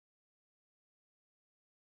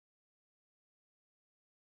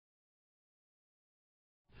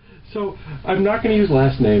So I'm not going to use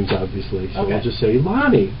last names, obviously, so Okay. I'll just say,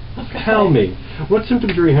 Lonnie, Okay. tell me, what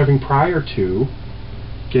symptoms were you having prior to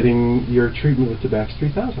getting your treatment with the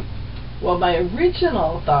BAX-3000? Well, my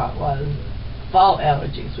original thought was fall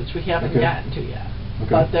allergies, which we haven't Okay. gotten to yet. Okay.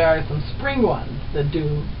 But there are some spring ones that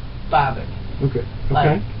do bother me, Okay.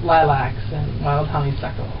 like lilacs and wild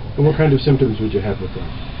honeysuckle. And what kind of symptoms would you have with them?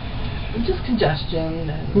 Just congestion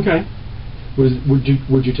and... Okay. Would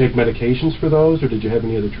you take medications for those, or did you have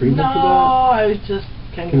any other treatment No, for that? I was just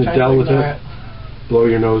kind Can of you trying deal to with ignore it? it. Blow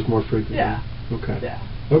your nose more frequently? Yeah. Okay. Yeah.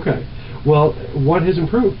 Okay. Well, what has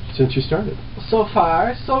improved since you started? So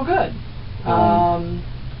far, so good.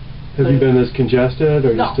 Have you been as congested?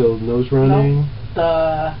 Are No. you still nose running? No.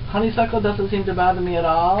 The honeysuckle doesn't seem to bother me at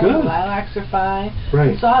all. Good. The lilacs are fine. Right.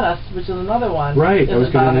 And sawdust, which is another one. Right. I was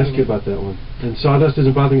isn't going to bothering ask me. you about that one. And sawdust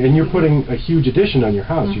isn't bothering you. And you're putting a huge addition on your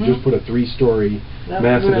house. You just put a 3-story Yep,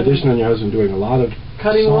 massive we're addition on your house and doing a lot of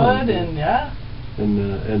cutting sawing. wood and yeah.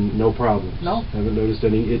 And no problems. No. Haven't noticed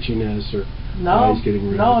any itchiness or No. eyes getting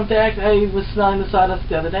red. No, in fact, I was smelling the sawdust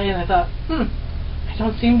the other day and I thought, I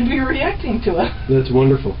don't seem to be reacting to it. That's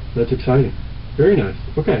wonderful. That's exciting. Very nice.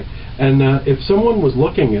 Okay. And if someone was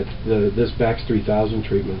looking at this BAX-3000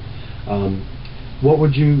 treatment, what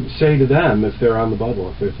would you say to them if they're on the bubble,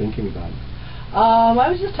 if they're thinking about it? I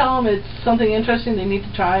would just tell them it's something interesting. They need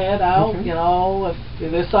to try it out. Okay. You know,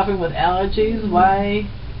 if they're suffering with allergies, why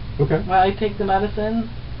take the medicine?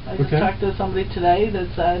 I just talked to somebody today that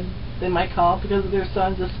said they might call because their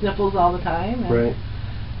son just sniffles all the time. And Right.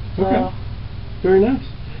 so Okay. Very nice.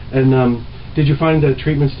 And did you find the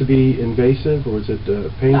treatments to be invasive, or was it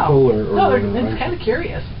painful? No, it's kind of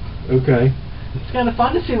curious. Okay. It's kind of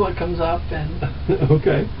fun to see what comes up, and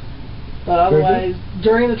okay. but otherwise,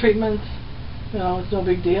 during the treatments, you know, it's no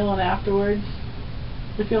big deal, and afterwards,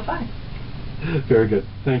 we feel fine. Very good.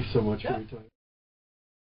 Thanks so much for your time.